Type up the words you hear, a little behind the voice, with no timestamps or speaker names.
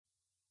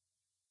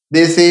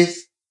This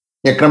is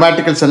a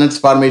grammatical sentence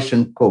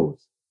formation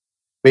course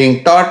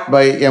being taught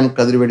by M.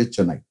 Kadrivedi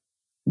Chennai.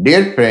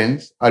 Dear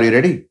friends, are you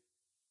ready?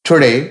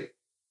 Today,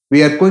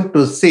 we are going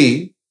to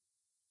see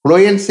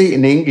Fluency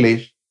in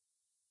English,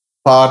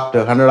 part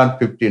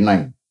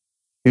 159.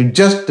 You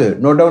just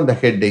note down the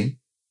heading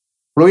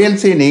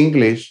Fluency in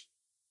English,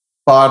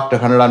 part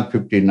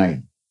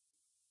 159.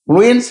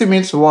 Fluency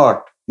means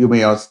what, you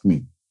may ask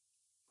me.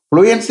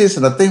 Fluency is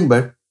nothing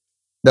but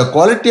the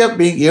quality of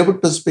being able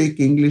to speak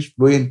English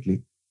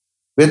fluently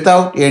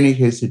without any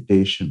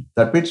hesitation.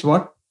 That means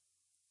what?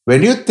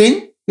 When you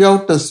think you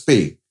have to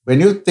speak,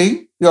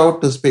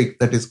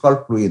 that is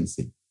called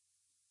fluency.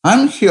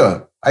 I'm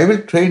here. I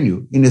will train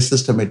you in a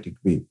systematic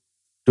way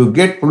to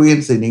get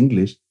fluency in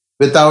English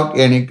without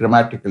any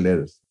grammatical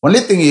errors. Only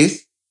thing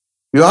is,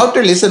 you have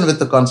to listen with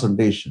the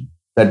concentration.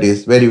 That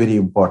is very, very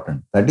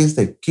important. That is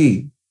the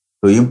key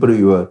to improve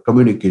your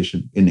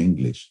communication in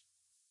English.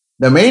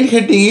 The main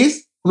heading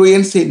is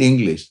Fluency in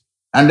English,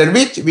 under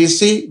which we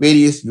see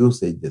various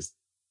usages.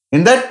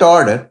 In that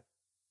order,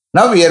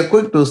 now we are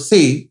going to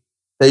see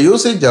the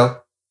usage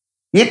of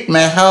it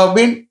may have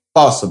been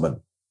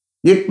possible.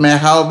 It may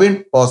have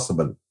been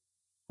possible.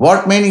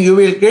 What meaning you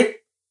will get?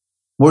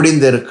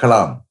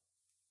 Mudindirkalam.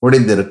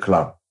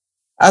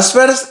 As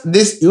far as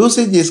this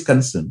usage is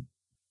concerned,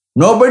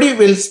 nobody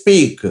will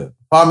speak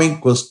forming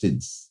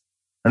questions.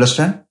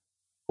 Understand?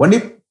 Only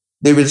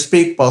they will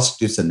speak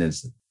positive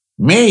sentences.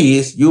 May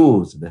is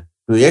used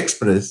to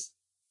express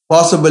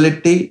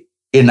possibility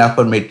in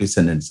affirmative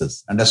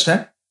sentences.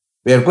 Understand?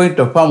 We are going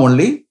to form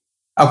only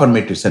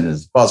affirmative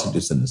sentences,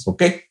 positive sentences.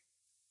 Okay?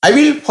 I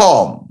will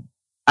form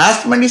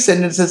as many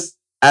sentences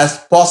as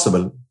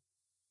possible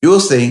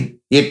using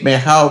it may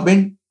have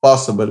been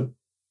possible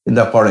in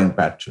the following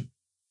pattern.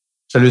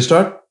 Shall we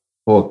start?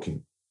 Okay.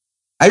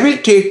 I will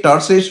take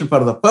translation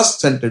for the first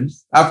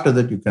sentence. After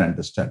that, you can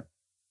understand.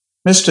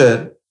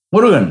 Mr.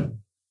 Murugan,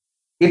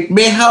 it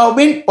may have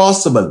been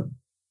possible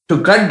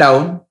to cut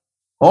down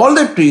all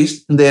the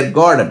trees in their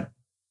garden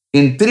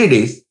in 3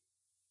 days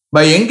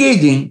by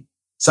engaging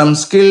some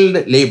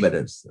skilled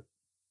laborers.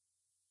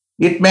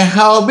 It may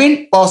have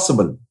been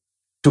possible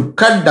to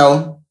cut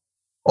down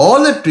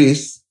all the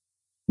trees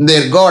in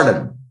their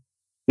garden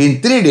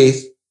in 3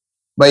 days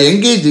by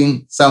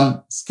engaging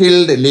some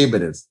skilled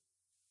laborers.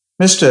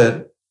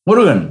 Mr.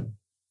 Murugan,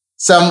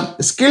 some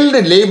skilled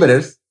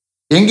laborers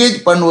engage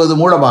பண்ணுவது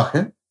மூலமாக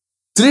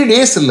 3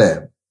 daysல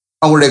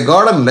அவங்களுடைய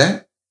கார்டன்ல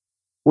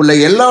உள்ள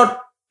எல்லா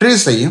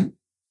ட்ரீஸையும்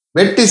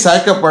வெட்டி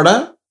சாய்க்கப்பட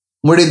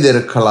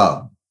முடிந்திருக்கலாம்.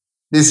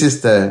 This is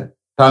the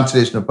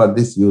translation for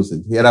this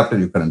usage. Hereafter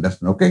you can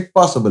understand. Okay?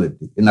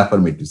 Possibility in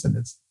affirmative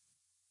sentence.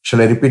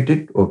 Shall I repeat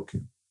it?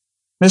 Okay.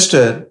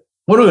 Mr.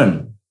 Murugan,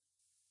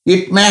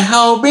 it may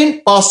have been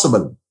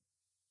possible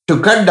to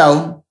cut down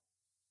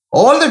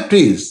all the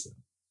trees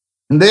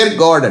in their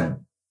garden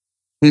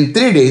in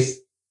 3 days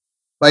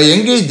by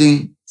engaging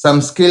some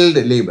skilled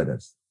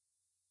laborers.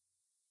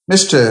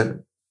 Mr.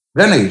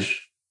 Ganesh,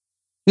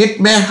 it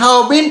may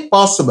have been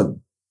possible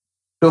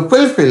to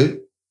fulfill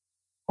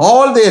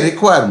all their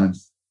requirements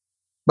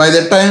by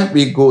the time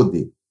we go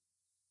there.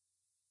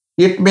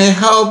 It may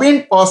have been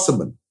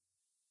possible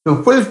to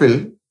fulfill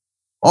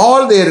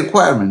all their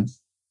requirements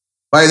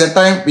by the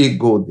time we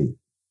go there.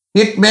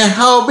 It may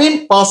have been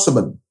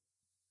possible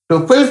to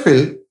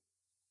fulfill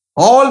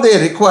all their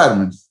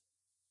requirements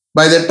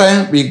by the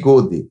time we go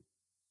there.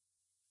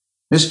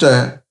 Mr.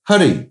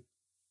 Hari,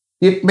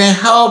 it may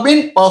have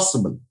been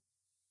possible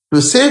to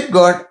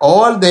safeguard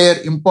all their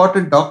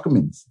important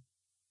documents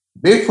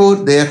before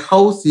their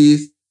house is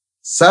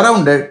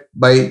surrounded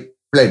by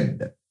flood.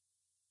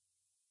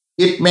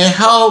 It may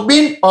have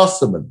been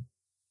possible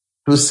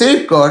to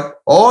safeguard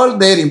all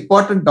their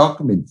important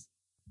documents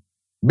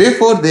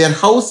before their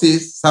house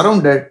is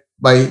surrounded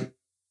by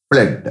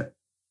flood.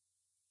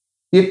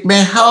 It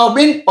may have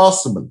been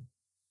possible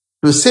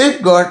to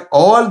safeguard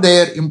all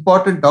their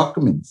important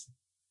documents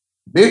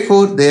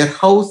before their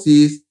house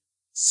is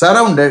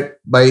surrounded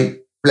by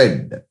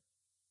flood.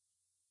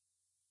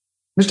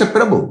 Mr.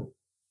 Prabhu,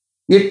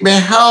 it may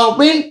have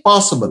been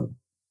possible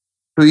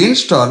to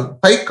install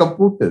 5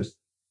 computers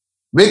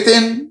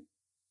within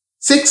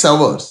 6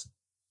 hours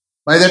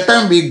by the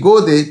time we go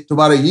there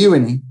tomorrow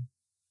evening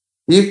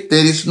if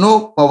there is no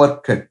power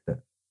cut.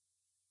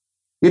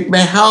 It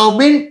may have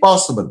been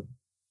possible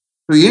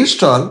to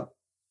install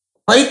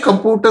 5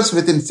 computers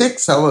within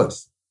 6 hours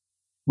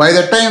by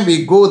the time we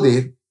go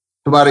there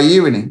tomorrow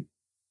evening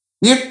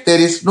if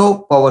there is no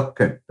power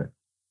cut.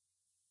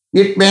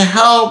 It may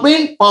have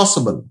been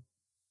possible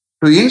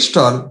to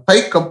install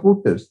 5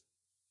 computers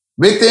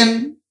within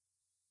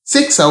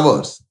 6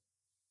 hours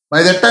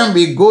by the time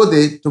we go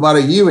there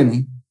tomorrow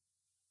evening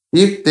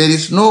if there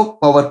is no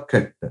power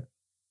cut.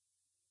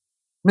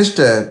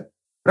 Mr.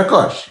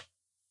 Prakash,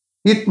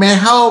 it may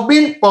have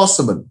been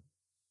possible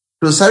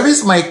to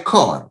service my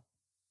car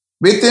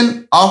within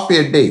half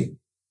a day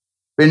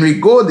when we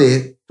go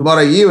there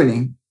tomorrow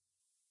evening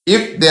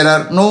if there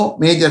are no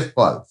major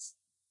faults.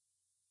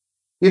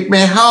 It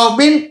may have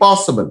been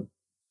possible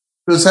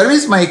to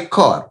service my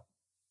car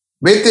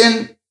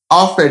within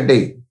half a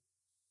day.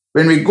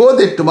 When we go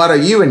there tomorrow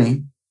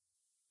evening,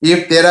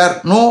 if there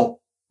are no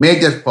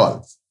major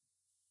faults,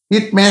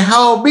 it may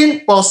have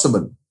been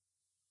possible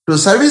to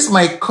service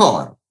my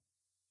car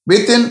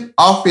within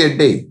half a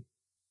day.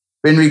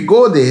 When we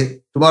go there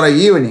tomorrow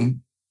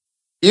evening,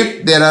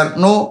 if there are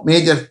no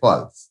major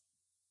faults.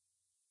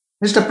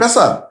 Mr.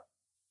 Prasad,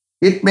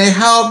 it may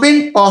have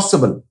been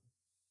possible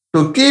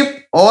to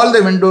keep all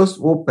the windows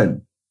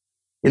open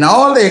in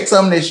all the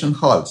examination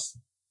halls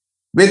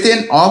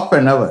within half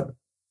an hour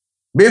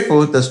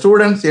before the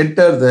students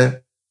enter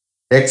the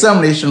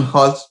examination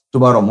halls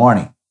tomorrow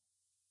morning.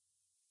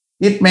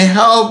 It may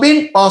have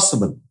been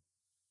possible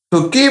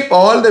to keep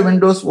all the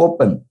windows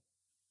open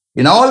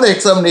in all the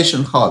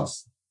examination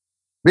halls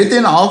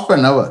within half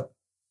an hour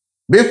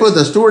before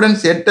the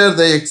students enter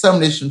the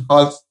examination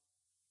halls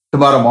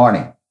tomorrow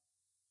morning.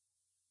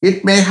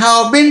 It may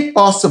have been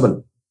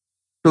possible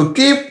to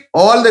keep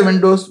all the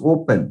windows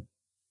open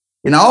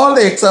in all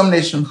the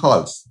examination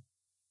halls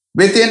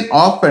within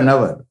half an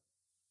hour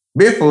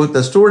before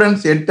the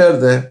students enter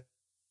the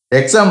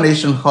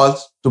examination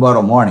halls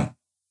tomorrow morning.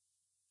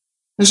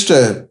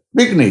 Mr.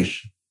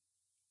 Vignesh,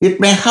 it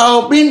may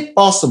have been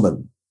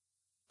possible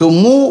to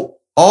move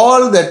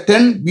all the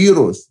 10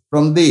 bureaus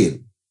from there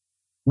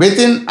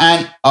within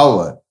an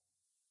hour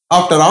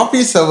after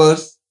office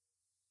hours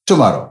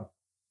tomorrow.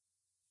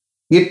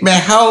 It may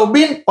have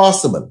been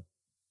possible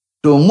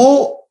to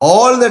move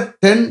all the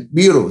 10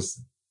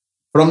 bureaus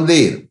from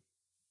there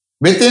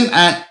within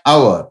an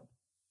hour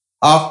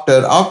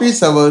after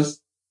office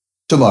hours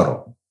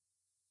tomorrow.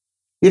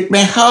 It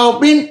may have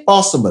been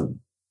possible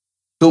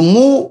to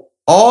move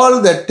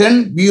all the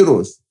 10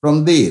 bureaus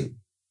from there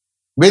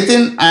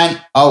within an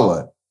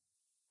hour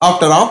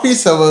after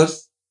office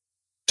hours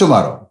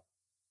tomorrow.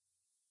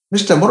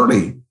 Mr.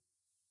 Murali,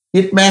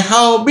 it may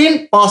have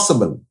been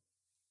possible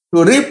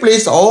to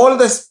replace all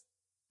the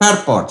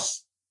spare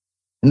parts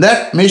in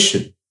that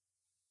machine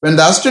when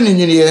the assistant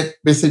engineer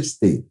visits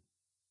there.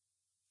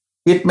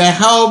 It may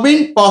have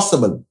been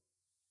possible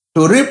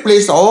to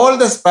replace all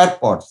the spare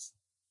parts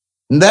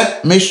in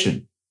that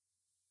machine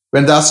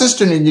when the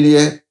assistant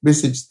engineer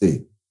visits there.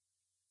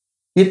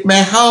 It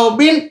may have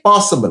been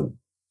possible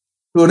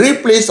to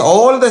replace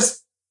all the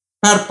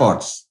spare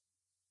parts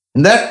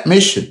in that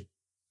machine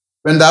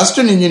when the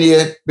assistant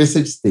engineer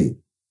visits there.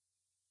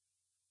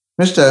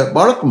 Mr.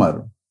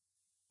 Balakumar,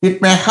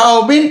 it may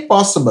have been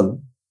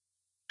possible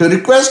to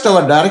request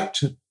our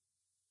director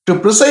to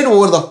preside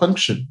over the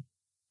function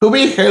to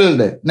be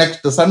held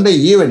next Sunday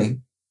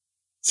evening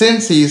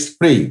since he is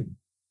free.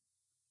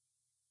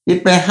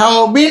 It may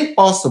have been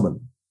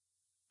possible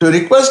to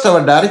request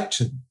our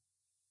director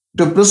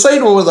to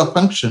preside over the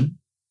function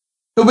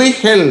to be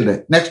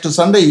held next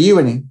Sunday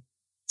evening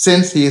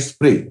since he is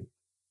free.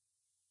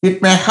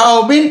 It may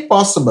have been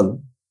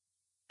possible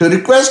to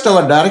request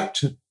our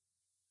director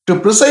to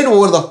preside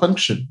over the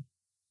function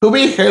to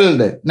be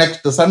held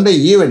next Sunday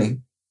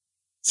evening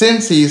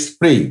since he is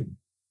free.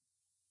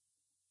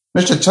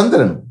 Mr.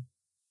 Chandran,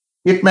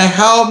 it may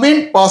have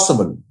been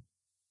possible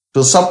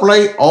to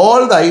supply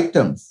all the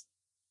items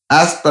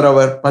as per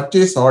our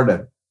purchase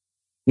order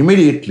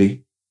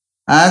immediately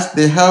as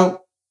they have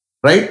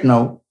right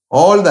now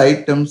all the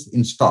items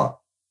in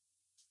stock.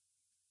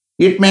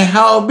 It may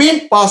have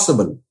been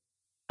possible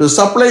to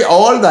supply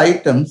all the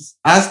items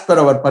as per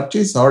our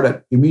purchase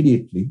order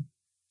immediately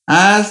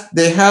as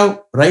they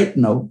have right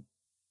now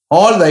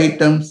all the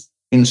items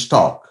in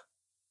stock.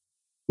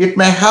 It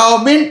may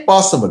have been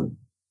possible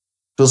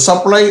to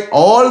supply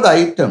all the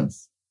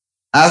items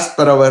as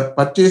per our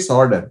purchase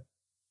order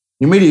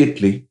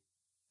immediately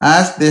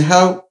as they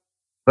have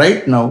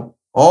right now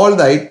all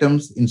the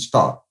items in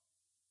stock.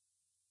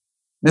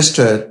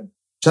 Mr.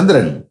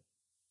 Chandran,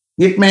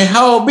 it may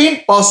have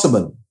been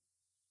possible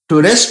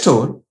to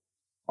restore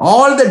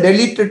all the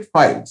deleted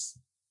files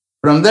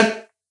from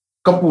that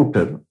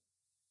computer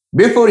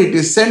before it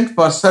is sent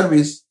for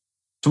service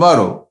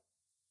tomorrow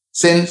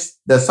since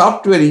the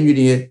software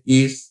engineer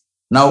is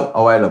now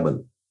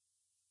available.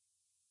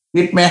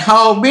 It may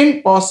have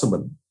been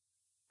possible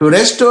to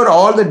restore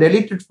all the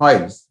deleted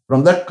files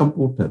from that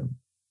computer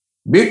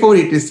before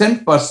it is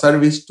sent for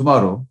service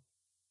tomorrow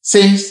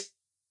since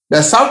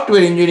the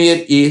software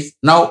engineer is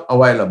now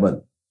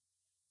available.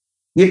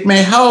 It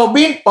may have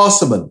been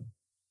possible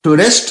to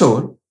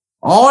restore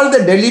all the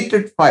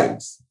deleted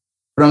files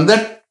from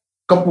that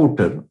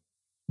computer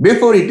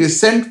before it is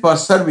sent for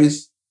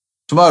service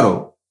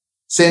tomorrow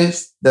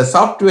since the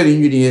software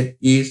engineer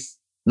is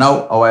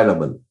now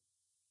available.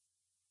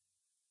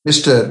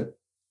 Mr.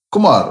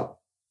 Kumar,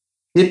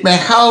 it may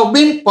have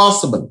been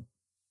possible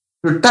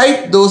to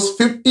type those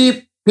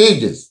 50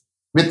 pages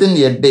within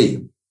a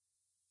day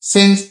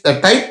since the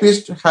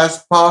typist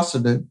has passed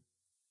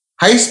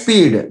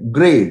high-speed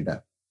grade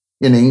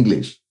in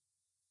English.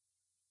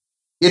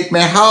 It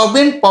may have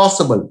been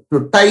possible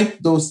to type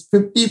those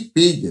 50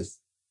 pages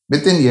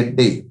within a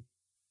day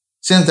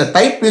since the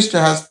typist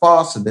has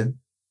passed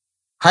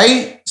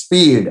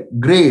high-speed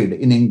grade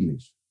in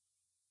English.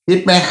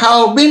 It may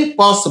have been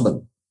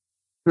possible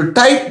to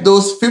type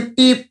those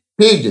 50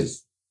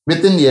 pages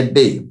within a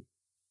day,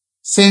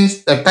 since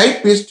the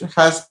typist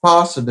has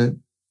passed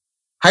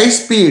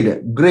high-speed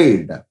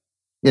grade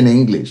in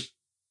English.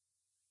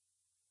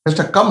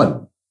 Mr.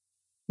 Kamal,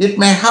 it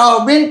may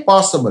have been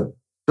possible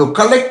to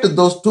collect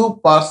those two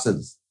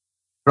parcels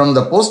from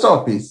the post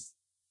office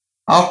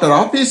after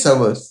office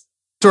hours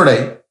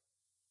today,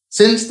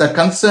 since the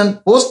concerned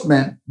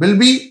postman will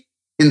be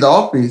in the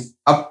office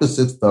up to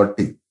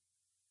 6:30.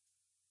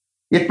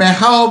 It may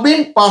have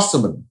been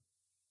possible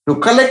to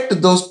collect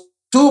those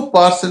two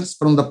parcels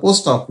from the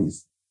post office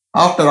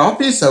after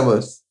office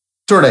hours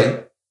today,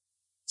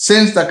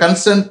 since the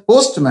concerned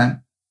postman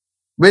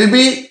will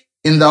be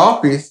in the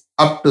office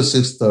up to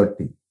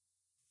 6:30.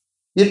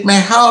 It may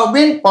have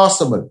been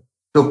possible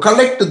to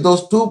collect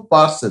those two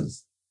parcels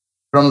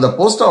from the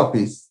post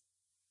office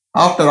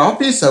after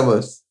office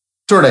hours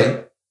today,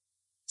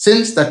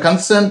 since the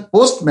concerned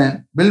postman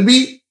will be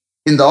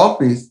in the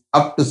office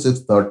up to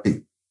 6:30.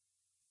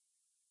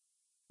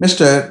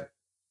 Mr.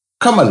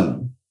 Kamal,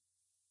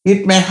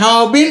 it may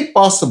have been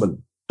possible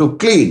to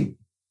clean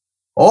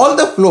all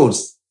the floors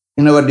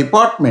in our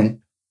department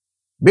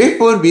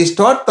before we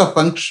start the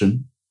function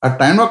at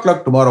 9 o'clock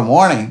tomorrow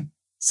morning,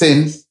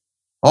 since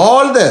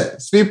all the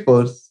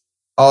sweepers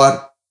are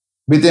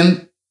within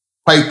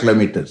 5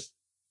 kilometers.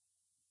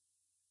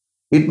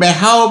 It may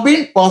have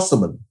been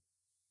possible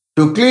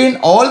to clean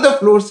all the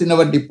floors in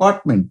our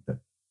department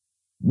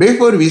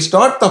before we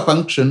start the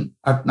function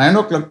at 9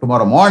 o'clock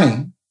tomorrow morning,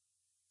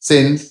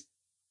 since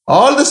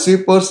all the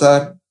sweepers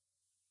are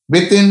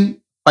within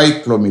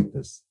 5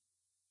 kilometers.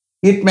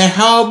 It may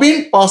have been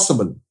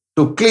possible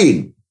to clean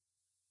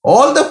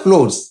all the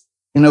floors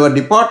in our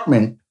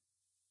department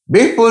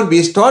before we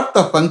start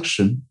the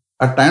function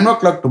at 9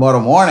 o'clock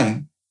tomorrow morning,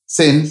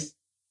 since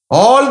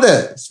all the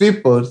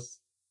sweepers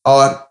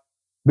are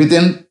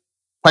within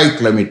 5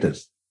 kilometers.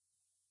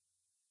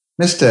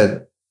 Mr.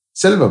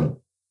 Selvam,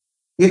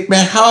 it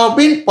may have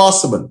been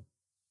possible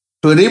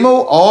to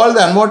remove all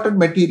the unwanted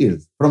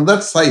materials from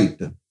that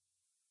site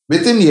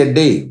within a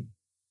day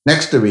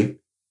next week,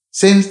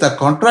 since the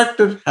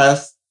contractor has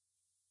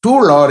 2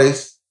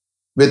 lorries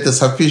with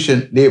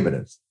sufficient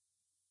laborers.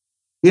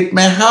 It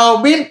may have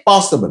been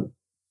possible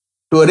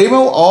to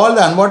remove all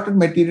the unwanted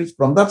materials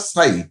from that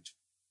site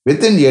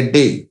within a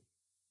day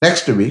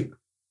next week,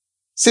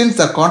 since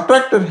the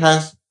contractor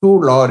has 2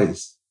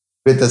 lorries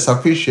with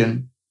sufficient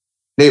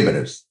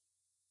laborers.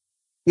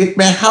 It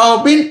may have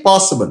been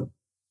possible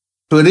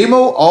to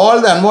remove all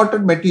the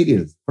unwanted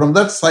materials from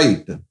that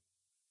site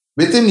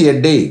within a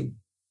day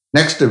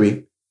next week,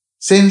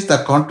 since the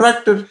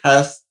contractor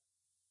has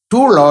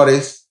 2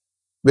 lorries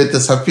with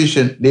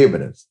sufficient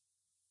laborers.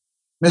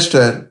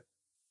 Mr.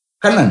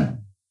 Kannan,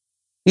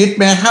 it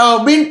may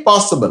have been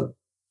possible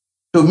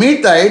to meet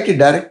the IT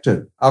director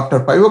after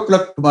 5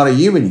 o'clock tomorrow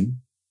evening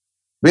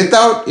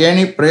without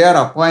any prior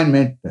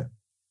appointment,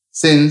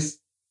 since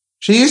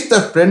she is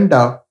the friend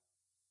of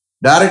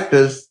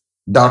director's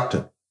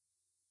daughter.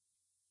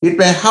 It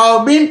may have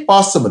been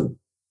possible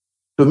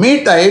to meet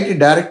the IT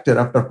director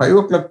after 5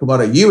 o'clock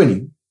tomorrow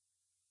evening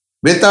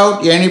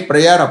without any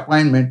prior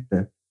appointment,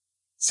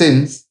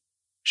 since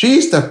she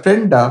is the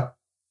friend of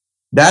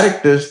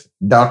director's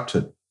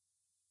daughter.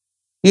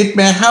 It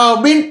may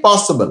have been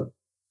possible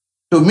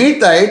to meet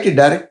the IT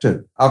director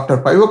after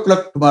 5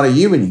 o'clock tomorrow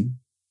evening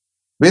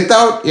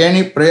without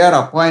any prior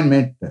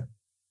appointment,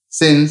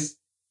 since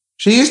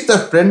she is the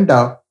friend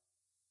of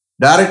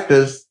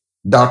director's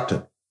daughter.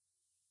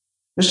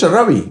 Mr.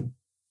 Ravi,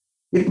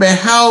 it may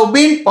have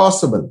been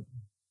possible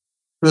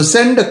to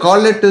send call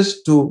letters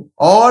to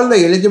all the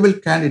eligible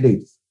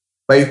candidates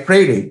by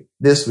Friday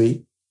this week,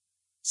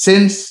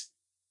 since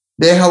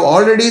they have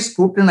already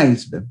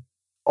scrutinized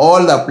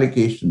all the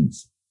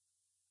applications.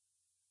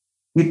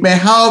 It may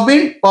have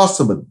been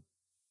possible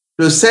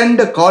to send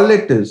call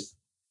letters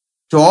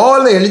to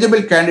all the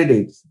eligible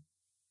candidates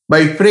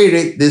by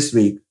Friday this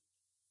week,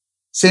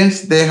 since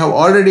they have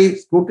already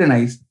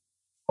scrutinized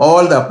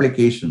all the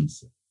applications.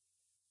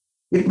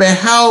 It may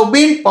have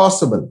been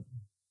possible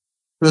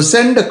to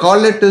send call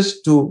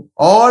letters to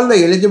all the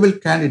eligible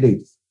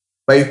candidates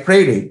by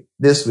Friday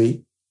this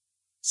week,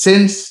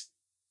 since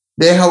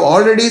they have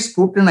already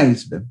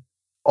scrutinized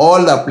all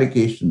the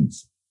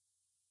applications.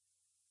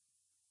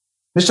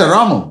 Mr.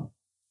 Ramu,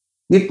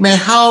 it may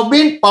have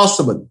been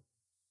possible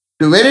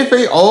to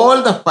verify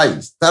all the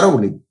files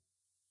thoroughly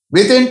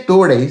within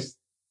 2 days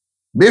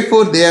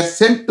before they are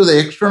sent to the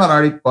external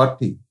audit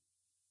party,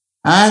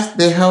 as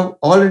they have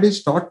already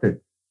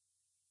started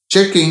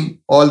checking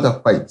all the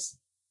files.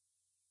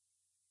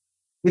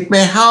 It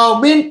may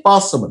have been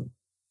possible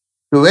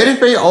to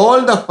verify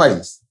all the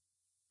files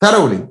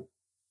thoroughly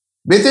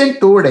within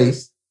 2 days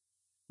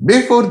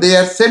before they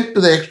are sent to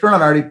the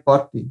external audit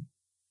party,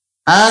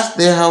 as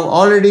they have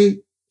already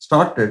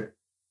started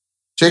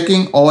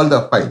checking all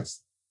the files.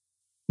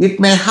 It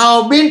may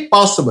have been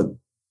possible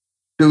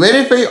to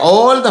verify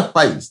all the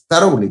files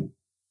thoroughly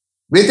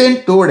within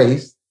 2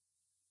 days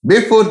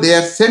before they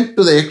are sent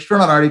to the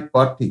external audit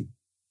party,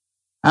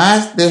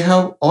 as they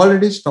have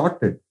already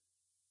started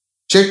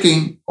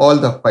checking all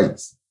the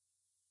files.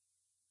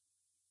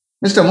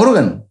 Mr.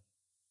 Murugan,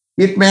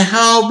 it may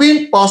have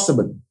been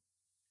possible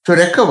to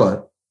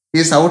recover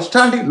his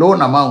outstanding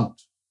loan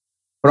amount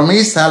from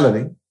his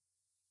salary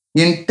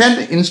in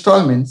 10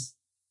 installments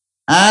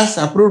as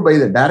approved by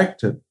the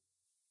director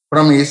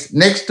from his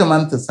next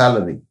month's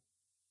salary.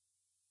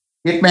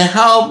 It may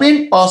have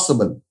been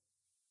possible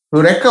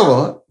to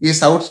recover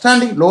his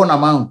outstanding loan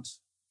amount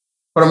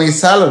from his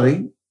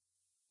salary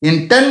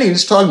in 10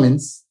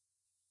 installments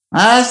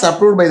as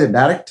approved by the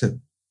director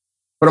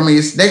from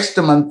his next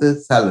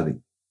month's salary.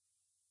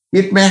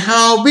 It may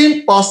have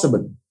been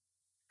possible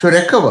to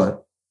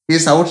recover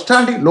his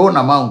outstanding loan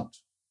amount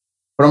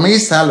from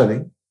his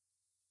salary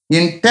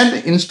in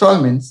 10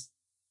 installments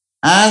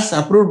as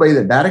approved by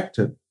the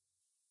director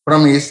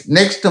from his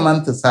next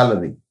month's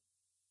salary.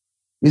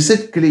 Is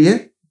it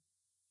clear?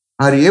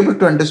 Are you able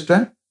to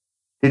understand?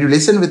 Did you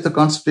listen with the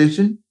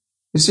concentration?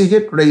 You see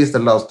here, today is the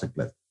last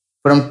class.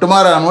 From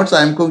tomorrow onwards,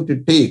 I am going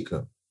to take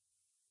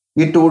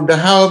it would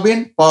have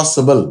been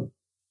possible.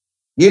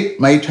 It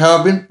might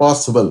have been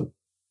possible.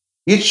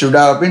 It should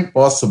have been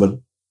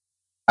possible.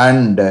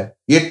 And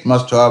it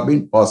must have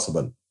been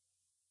possible.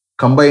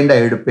 Combined,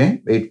 I would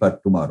wait for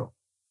tomorrow.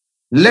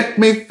 Let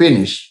me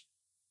finish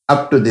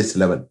up to this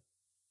level.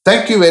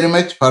 Thank you very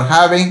much for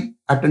having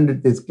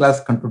attended this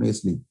class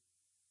continuously.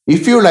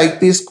 If you like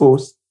this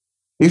course,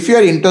 if you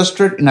are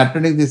interested in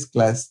attending this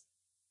class,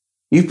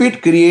 if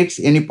it creates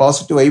any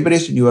positive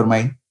vibration in your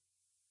mind,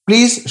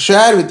 please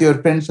share with your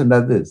friends and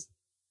others.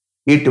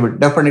 It will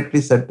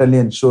definitely, certainly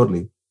and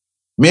surely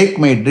make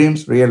my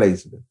dreams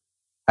realized.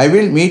 I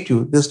will meet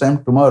you this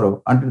time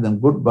tomorrow. Until then,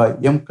 goodbye.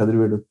 M.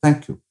 Kadirvedu.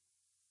 Thank you.